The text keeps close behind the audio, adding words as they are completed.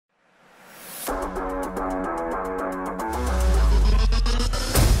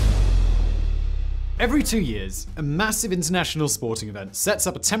Every 2 years, a massive international sporting event sets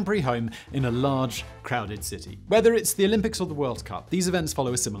up a temporary home in a large, crowded city. Whether it's the Olympics or the World Cup, these events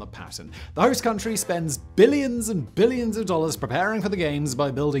follow a similar pattern. The host country spends billions and billions of dollars preparing for the games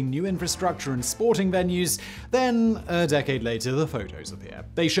by building new infrastructure and sporting venues. Then, a decade later, the photos appear.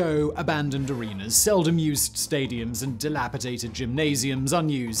 They show abandoned arenas, seldom used stadiums, and dilapidated gymnasiums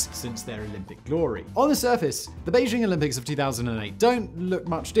unused since their Olympic glory. On the surface, the Beijing Olympics of 2008 don't look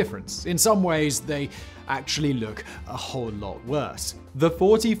much different. In some ways, they actually look a whole lot worse. The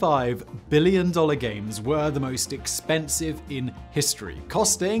 $45 billion games were the most expensive in history,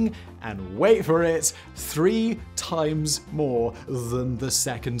 costing, and wait for it, 3 times more than the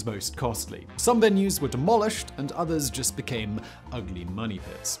second most costly. Some venues were demolished and others just became ugly money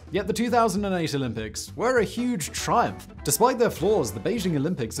pits. Yet the 2008 Olympics were a huge triumph. Despite their flaws, the Beijing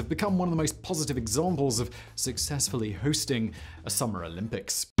Olympics have become one of the most positive examples of successfully hosting a Summer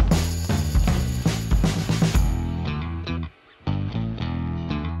Olympics.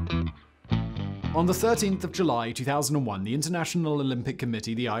 On the 13th of July 2001, the International Olympic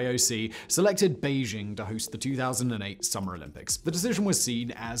Committee, the IOC, selected Beijing to host the 2008 Summer Olympics. The decision was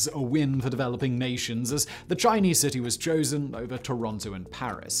seen as a win for developing nations, as the Chinese city was chosen over Toronto and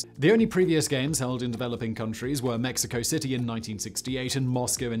Paris. The only previous games held in developing countries were Mexico City in 1968 and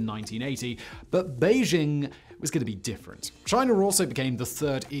Moscow in 1980, but Beijing was going to be different. China also became the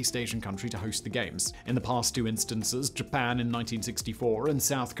third East Asian country to host the games. In the past 2 instances, Japan in 1964 and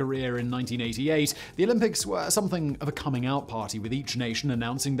South Korea in 1988, the Olympics were something of a coming out party, with each nation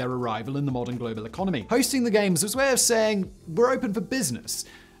announcing their arrival in the modern global economy. Hosting the games was a way of saying, we're open for business.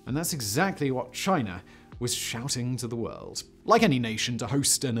 And that's exactly what China was shouting to the world. Like any nation to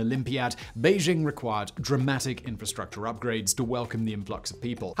host an Olympiad, Beijing required dramatic infrastructure upgrades to welcome the influx of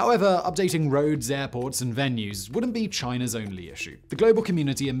people. However, updating roads, airports, and venues wouldn't be China's only issue. The global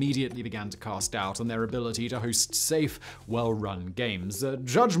community immediately began to cast doubt on their ability to host safe, well-run games, a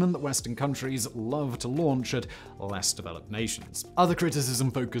judgment that Western countries love to launch at less developed nations. Other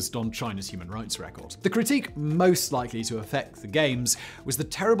criticism focused on China's human rights record. The critique most likely to affect the games was the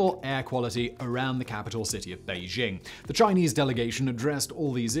terrible air quality around the capital city of Beijing. The Chinese delegation addressed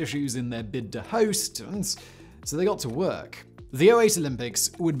all these issues in their bid to host, and so they got to work. The 2008 Olympics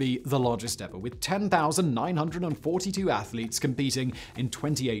would be the largest ever, with 10,942 athletes competing in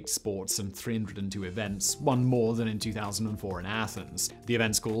 28 sports and 302 events, one more than in 2004 in Athens. The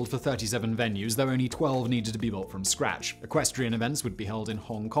events called for 37 venues, though only 12 needed to be built from scratch. Equestrian events would be held in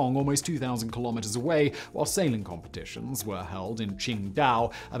Hong Kong, almost 2,000 kilometers away, while sailing competitions were held in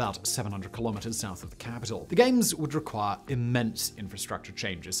Qingdao, about 700 kilometers south of the capital. The games would require immense infrastructure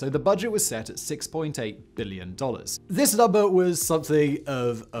changes, so the budget was set at $6.8 billion. This number was something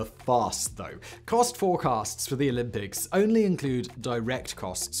of a farce, though. Cost forecasts for the Olympics only include direct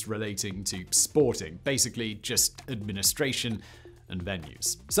costs relating to sporting, basically just administration and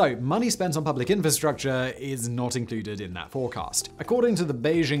venues. So, money spent on public infrastructure is not included in that forecast. According to the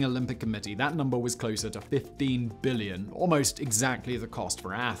Beijing Olympic Committee, that number was closer to $15 billion, almost exactly the cost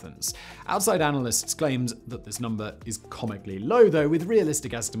for Athens. Outside analysts claimed that this number is comically low, though, with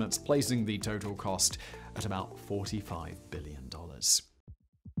realistic estimates placing the total cost at about $45 billion.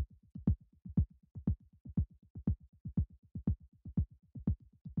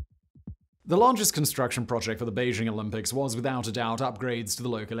 The largest construction project for the Beijing Olympics was, without a doubt, upgrades to the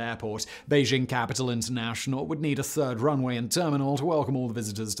local airport. Beijing Capital International would need a third runway and terminal to welcome all the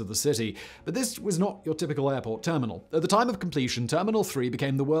visitors to the city. But this was not your typical airport terminal. At the time of completion, Terminal 3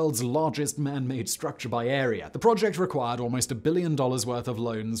 became the world's largest man-made structure by area. The project required almost $1 billion worth of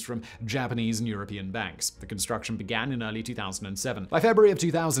loans from Japanese and European banks. The construction began in early 2007. By February of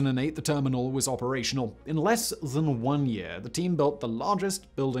 2008, the terminal was operational. In less than 1 year, the team built the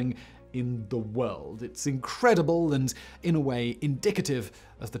largest building in the world. It's incredible and, in a way, indicative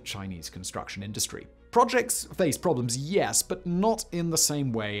of the Chinese construction industry. Projects face problems, yes, but not in the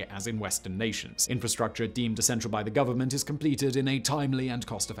same way as in Western nations. Infrastructure deemed essential by the government is completed in a timely and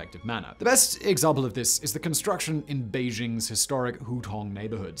cost-effective manner. The best example of this is the construction in Beijing's historic Hutong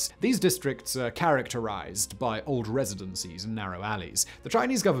neighborhoods. These districts are characterized by old residencies and narrow alleys. The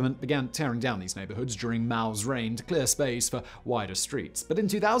Chinese government began tearing down these neighborhoods during Mao's reign to clear space for wider streets. But in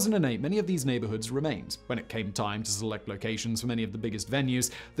 2008, many of these neighborhoods remained. When it came time to select locations for many of the biggest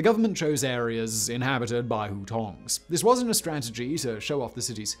venues, the government chose areas inhabited inhabited by Hutongs. This wasn't a strategy to show off the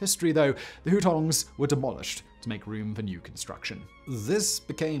city's history, though. The Hutongs were demolished to make room for new construction. This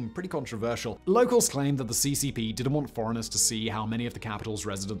became pretty controversial. Locals claimed that the CCP didn't want foreigners to see how many of the capital's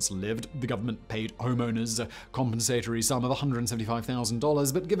residents lived. The government paid homeowners a compensatory sum of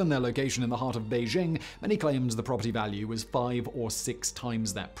 $175,000, but given their location in the heart of Beijing, many claimed the property value was 5 or 6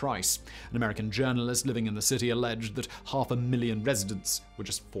 times that price. An American journalist living in the city alleged that 500,000 residents were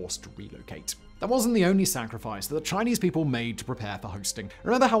just forced to relocate. That wasn't the only sacrifice that the Chinese people made to prepare for hosting.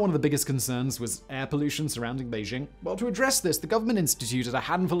 Remember how one of the biggest concerns was air pollution surrounding Beijing? Well, to address this, the government instituted a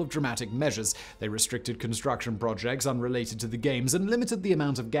handful of dramatic measures. They restricted construction projects unrelated to the games and limited the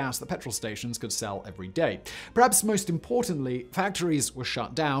amount of gas that petrol stations could sell every day. Perhaps most importantly, factories were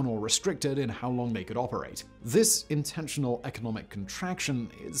shut down or restricted in how long they could operate. This intentional economic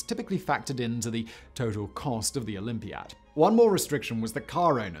contraction is typically factored into the total cost of the Olympiad. One more restriction was that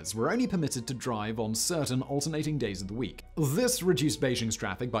car owners were only permitted to drive on certain alternating days of the week. This reduced Beijing's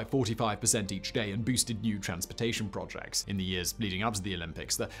traffic by 45% each day and boosted new transportation projects. In the years leading up to the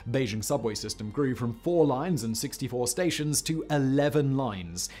Olympics, the Beijing subway system grew from 4 lines and 64 stations to 11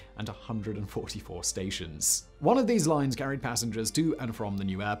 lines and 144 stations. One of these lines carried passengers to and from the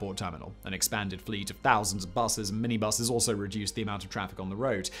new airport terminal. An expanded fleet of thousands of buses and minibuses also reduced the amount of traffic on the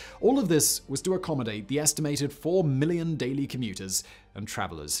road. All of this was to accommodate the estimated 4 million daily commuters and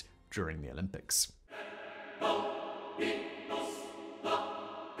travelers during the Olympics.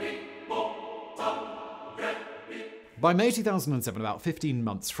 By May 2007, about 15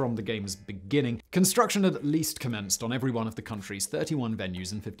 months from the game's beginning, construction had at least commenced on every one of the country's 31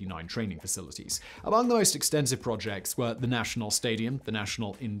 venues and 59 training facilities. Among the most extensive projects were the National Stadium, the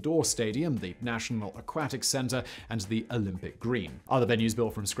National Indoor Stadium, the National Aquatic Center, and the Olympic Green. Other venues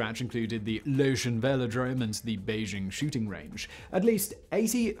built from scratch included the Loshan Velodrome and the Beijing Shooting Range. At least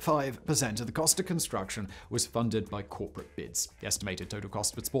 85% of the cost of construction was funded by corporate bids. The estimated total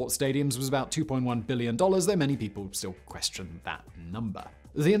cost for sports stadiums was about $2.1 billion, though many people still question that number.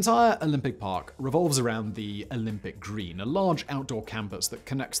 The entire Olympic Park revolves around the Olympic Green, a large outdoor campus that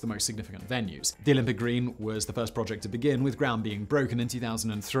connects the most significant venues. The Olympic Green was the first project to begin, with ground being broken in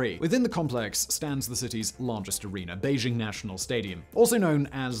 2003. Within the complex stands the city's largest arena, Beijing National Stadium. Also known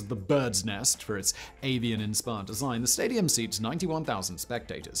as the Bird's Nest for its avian-inspired design, the stadium seats 91,000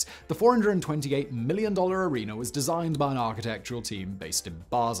 spectators. The $428 million arena was designed by an architectural team based in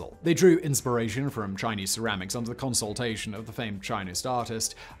Basel. They drew inspiration from Chinese ceramics under the consultation of the famed Chinese artist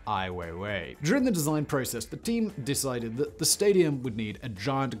Ai Weiwei. During the design process, the team decided that the stadium would need a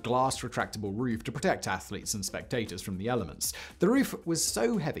giant glass retractable roof to protect athletes and spectators from the elements. The roof was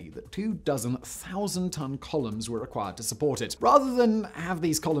so heavy that 24 1,000-ton columns were required to support it. Rather than have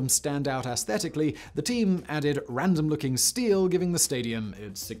these columns stand out aesthetically, the team added random-looking steel, giving the stadium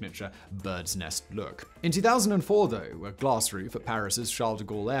its signature bird's nest look. In 2004, though, a glass roof at Paris's Charles de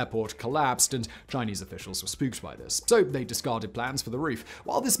Gaulle airport collapsed, and Chinese officials were spooked by this. So they discarded plans for the roof.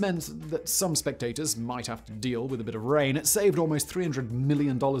 While this meant that some spectators might have to deal with a bit of rain, it saved almost $300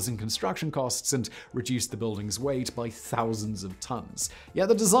 million in construction costs and reduced the building's weight by thousands of tons. Yet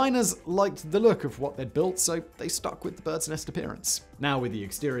the designers liked the look of what they'd built, so they stuck with the bird's nest appearance. Now with the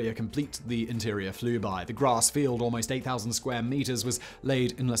exterior complete, the interior flew by. The grass field, almost 8,000 square meters, was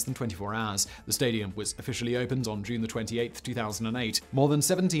laid in less than 24 hours. The stadium was officially opened on June 28, 2008. More than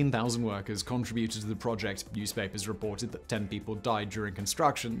 17,000 workers contributed to the project. Newspapers reported that 10 people died during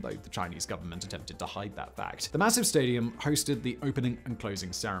construction, though the Chinese government attempted to hide that fact. The massive stadium hosted the opening and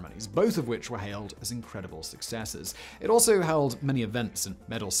closing ceremonies, both of which were hailed as incredible successes. It also held many events and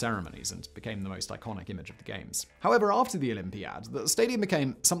medal ceremonies and became the most iconic image of the Games. However, after the Olympiad, the stadium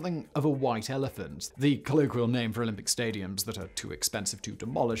became something of a white elephant, the colloquial name for Olympic stadiums that are too expensive to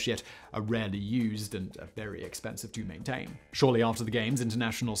demolish, yet are rarely used and are very expensive to maintain. Shortly after the Games,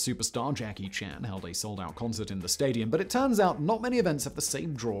 international superstar Jackie Chan held a sold-out concert in the stadium, but it turns out not many events have the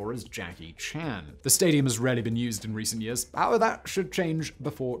same draw as Jackie Chan. The stadium has rarely been used in recent years. However, that should change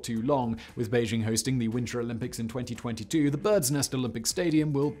before too long. With Beijing hosting the Winter Olympics in 2022, the Bird's Nest Olympic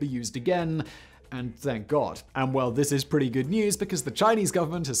Stadium will be used again. And thank God. And well, this is pretty good news because the Chinese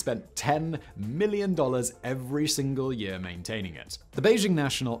government has spent $10 million every single year maintaining it. The Beijing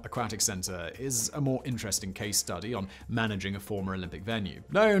National Aquatic Center is a more interesting case study on managing a former Olympic venue.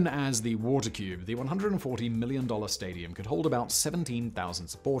 Known as the Water Cube, the $140 million stadium could hold about 17,000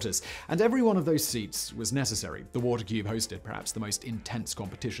 supporters, and every one of those seats was necessary. The Water Cube hosted perhaps the most intense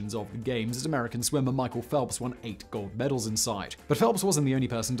competitions of the Games, as American swimmer Michael Phelps won 8 gold medals inside. But Phelps wasn't the only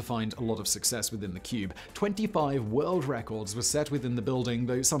person to find a lot of success with within the cube. 25 world records were set within the building,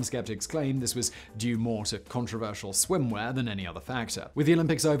 though some skeptics claim this was due more to controversial swimwear than any other factor. With the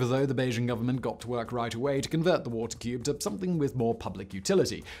Olympics over, though, the Beijing government got to work right away to convert the water cube to something with more public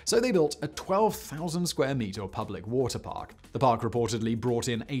utility. So they built a 12,000 square meter public water park. The park reportedly brought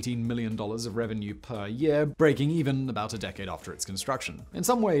in $18 million of revenue per year, breaking even about a decade after its construction. In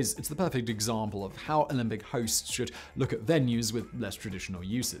some ways, it's the perfect example of how Olympic hosts should look at venues with less traditional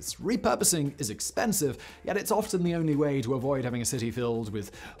uses. Repurposing is expensive, yet it's often the only way to avoid having a city filled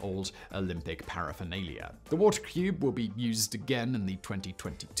with old Olympic paraphernalia. The water cube will be used again in the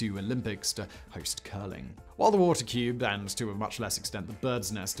 2022 Olympics to host curling. While the water cube, and to a much less extent the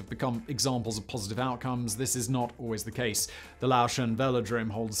bird's nest, have become examples of positive outcomes, this is not always the case. The Laoshan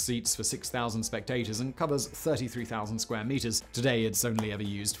Velodrome holds seats for 6,000 spectators and covers 33,000 square meters. Today, it's only ever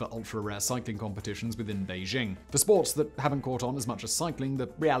used for ultra-rare cycling competitions within Beijing. For sports that haven't caught on as much as cycling, the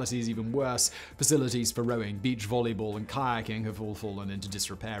reality is even worse. Facilities for rowing, beach volleyball, and kayaking have all fallen into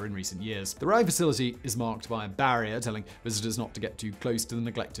disrepair in recent years. The rowing facility is marked by a barrier telling visitors not to get too close to the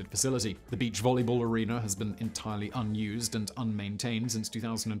neglected facility. The beach volleyball arena has been entirely unused and unmaintained since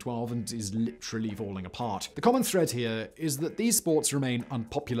 2012 and is literally falling apart. The common thread here is that these sports remain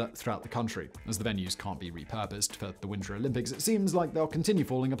unpopular throughout the country. As the venues can't be repurposed for the Winter Olympics, it seems like they'll continue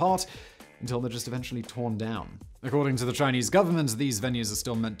falling apart until they're just eventually torn down. According to the Chinese government, these venues are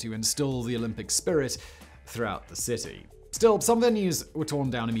still meant to instill the Olympic spirit throughout the city. Still, some venues were torn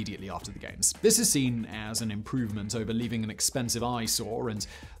down immediately after the games. This is seen as an improvement over leaving an expensive eyesore and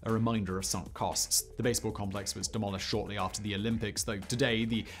a reminder of sunk costs. The baseball complex was demolished shortly after the Olympics, though today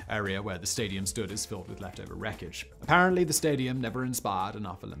the area where the stadium stood is filled with leftover wreckage. Apparently, the stadium never inspired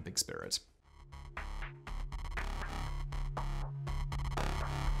enough Olympic spirit.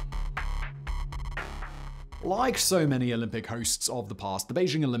 Like so many Olympic hosts of the past, the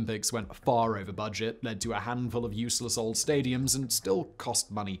Beijing Olympics went far over budget, led to a handful of useless old stadiums, and still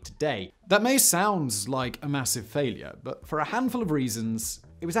cost money today. That may sound like a massive failure, but for a handful of reasons,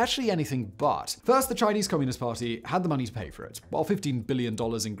 it was actually anything but. First, the Chinese Communist Party had the money to pay for it. While $15 billion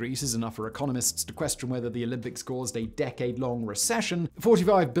in Greece is enough for economists to question whether the Olympics caused a decade-long recession,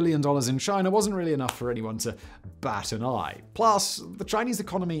 $45 billion in China wasn't really enough for anyone to bat an eye. Plus, the Chinese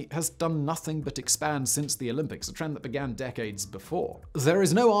economy has done nothing but expand since the Olympics, a trend that began decades before. There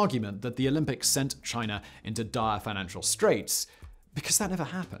is no argument that the Olympics sent China into dire financial straits, because that never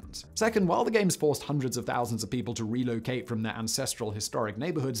happened. Second, while the Games forced hundreds of thousands of people to relocate from their ancestral historic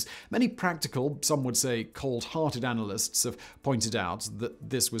neighborhoods, many practical, some would say cold-hearted analysts have pointed out that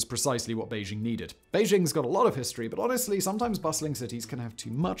this was precisely what Beijing needed. Beijing's got a lot of history, but honestly, sometimes bustling cities can have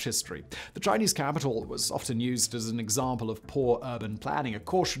too much history. The Chinese capital was often used as an example of poor urban planning, a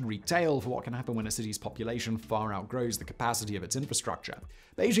cautionary tale for what can happen when a city's population far outgrows the capacity of its infrastructure.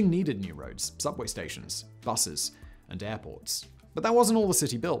 Beijing needed new roads, subway stations, buses, and airports. But that wasn't all the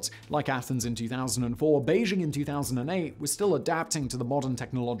city built. Like Athens in 2004, Beijing in 2008 was still adapting to the modern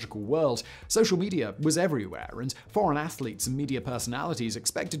technological world. Social media was everywhere, and foreign athletes and media personalities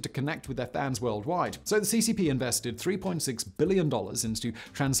expected to connect with their fans worldwide. So the CCP invested $3.6 billion into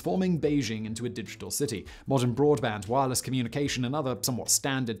transforming Beijing into a digital city. Modern broadband, wireless communication, and other somewhat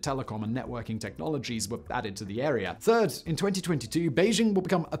standard telecom and networking technologies were added to the area. Third, in 2022, Beijing will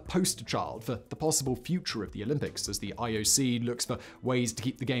become a poster child for the possible future of the Olympics as the IOC looks for ways to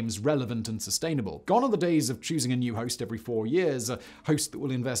keep the games relevant and sustainable. Gone are the days of choosing a new host every 4 years, a host that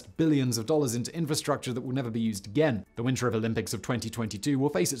will invest billions of dollars into infrastructure that will never be used again. The Winter Olympics of 2022 will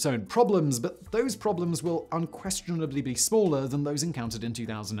face its own problems, but those problems will unquestionably be smaller than those encountered in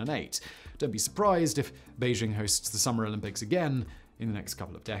 2008. Don't be surprised if Beijing hosts the Summer Olympics again in the next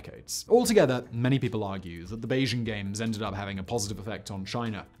couple of decades. Altogether, many people argue that the Beijing Games ended up having a positive effect on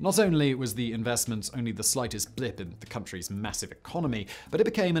China. Not only was the investment only the slightest blip in the country's massive economy, but it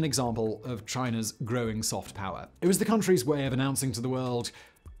became an example of China's growing soft power. It was the country's way of announcing to the world,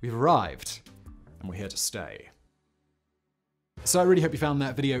 we've arrived, and we're here to stay. So I really hope you found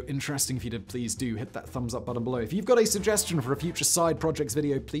that video interesting. If you did, please do hit that thumbs up button below. If you've got a suggestion for a future side projects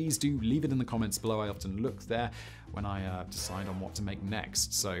video, please do leave it in the comments below. I often look there when I decide on what to make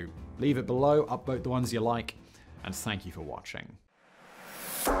next. So leave it below, upvote the ones you like, and thank you for watching.